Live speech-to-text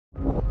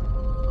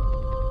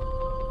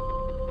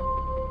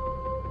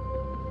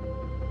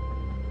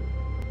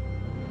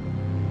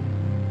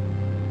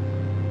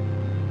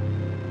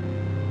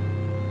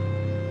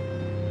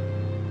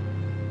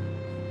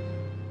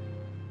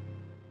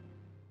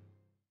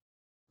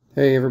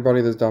Hey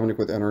everybody, this is Dominic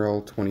with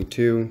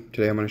NRL22.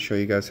 Today I'm going to show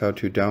you guys how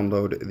to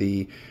download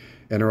the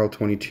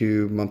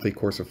NRL22 monthly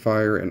course of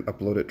fire and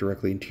upload it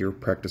directly into your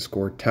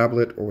Practiscore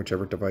tablet or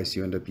whichever device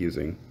you end up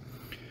using.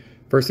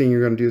 First thing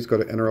you're going to do is go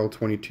to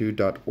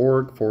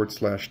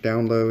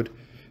nrl22.org/download,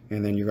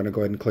 and then you're going to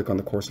go ahead and click on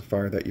the course of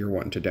fire that you're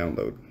wanting to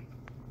download.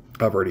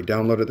 I've already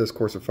downloaded this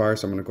course of fire,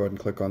 so I'm going to go ahead and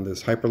click on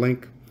this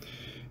hyperlink.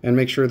 And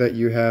make sure that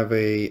you have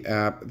an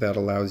app that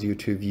allows you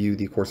to view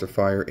the course of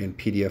fire in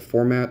PDF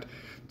format,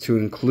 to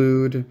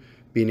include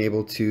being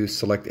able to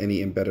select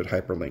any embedded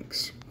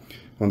hyperlinks.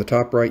 On the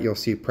top right, you'll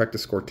see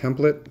Practiscore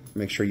template.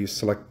 Make sure you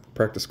select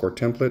Practiscore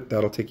template.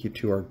 That'll take you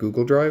to our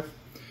Google Drive.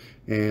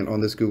 And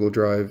on this Google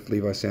Drive,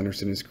 Levi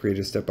Sanderson has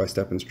created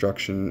step-by-step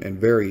instruction and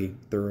very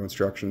thorough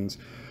instructions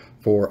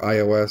for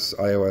iOS,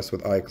 iOS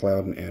with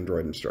iCloud, and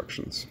Android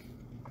instructions.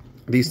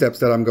 These steps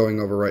that I'm going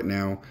over right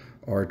now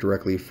are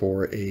directly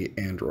for an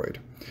Android.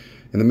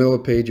 In the middle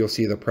of the page, you'll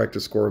see the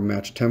Practiscore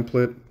match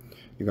template.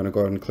 You're going to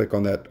go ahead and click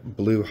on that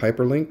blue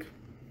hyperlink.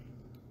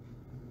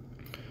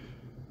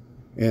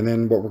 And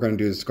then what we're going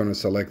to do is going to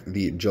select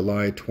the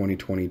July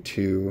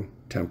 2022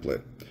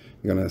 template.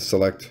 You're going to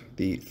select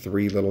the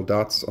three little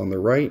dots on the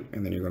right,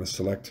 and then you're going to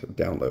select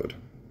download.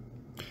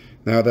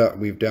 Now that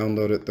we've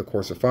downloaded the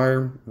course of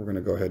fire, we're going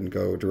to go ahead and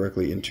go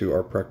directly into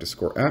our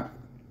Practiscore app.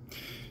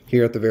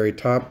 Here at the very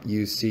top,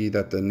 you see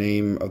that the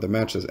name of the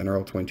match is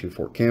NRL22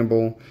 Fort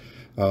Campbell.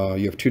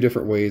 You have two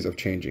different ways of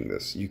changing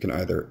this. You can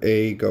either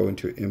go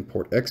into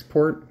import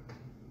export,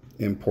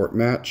 import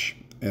match,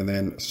 and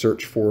then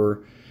search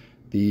for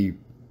the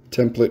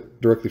template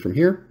directly from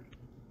here,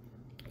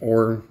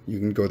 or you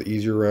can go the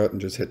easier route and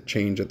just hit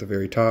change at the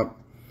very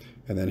top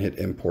and then hit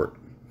import.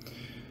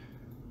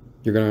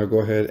 You're going to go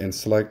ahead and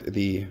select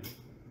the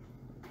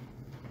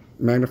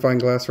magnifying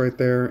glass right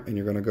there, and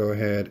you're going to go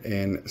ahead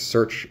and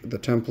search the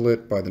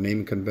template by the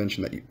naming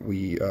convention that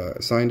we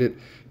assigned it.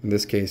 In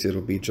this case,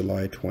 it'll be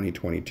July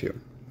 2022.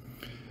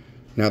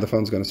 Now the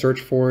phone's going to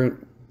search for it.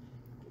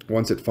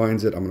 Once it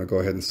finds it, I'm going to go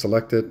ahead and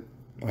select it.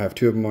 I have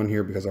two of them on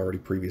here because I already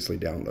previously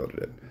downloaded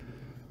it.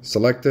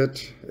 Select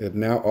it. It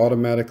now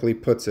automatically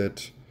puts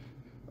it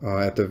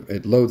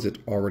it loads it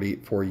already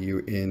for you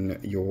in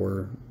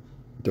your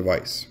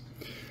device.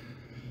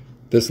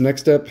 This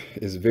next step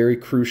is very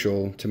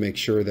crucial to make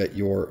sure that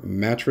your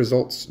match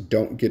results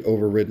don't get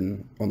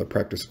overridden on the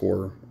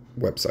Practiscore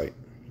website.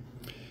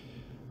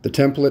 The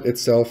template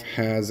itself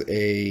has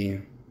a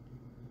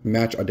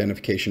match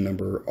identification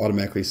number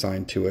automatically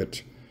assigned to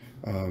it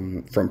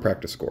from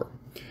Practiscore.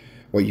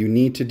 What you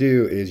need to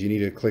do is you need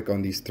to click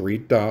on these three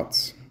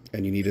dots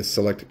and you need to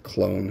select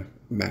clone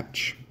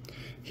match.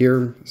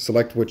 Here,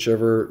 select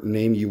whichever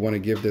name you want to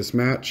give this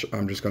match.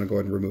 I'm just going to go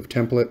ahead and remove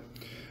template,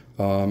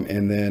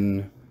 and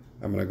then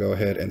I'm going to go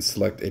ahead and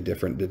select a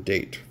different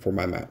date for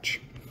my match.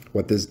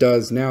 What this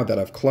does now that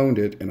I've cloned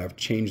it and I've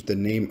changed the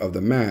name of the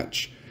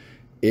match,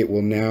 it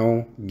will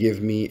now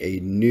give me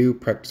a new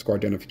Practiscore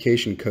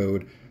identification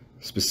code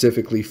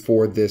specifically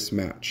for this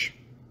match.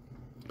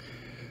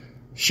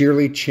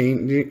 Sheerly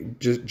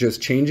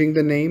just changing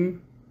the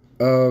name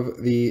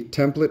of the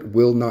template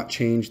will not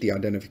change the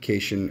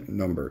identification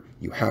number.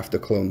 You have to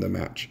clone the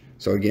match.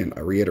 So again,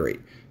 I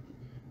reiterate,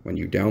 when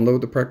you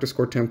download the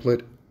Practiscore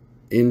template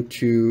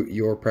into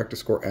your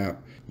Practiscore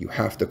app, you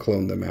have to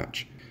clone the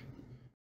match.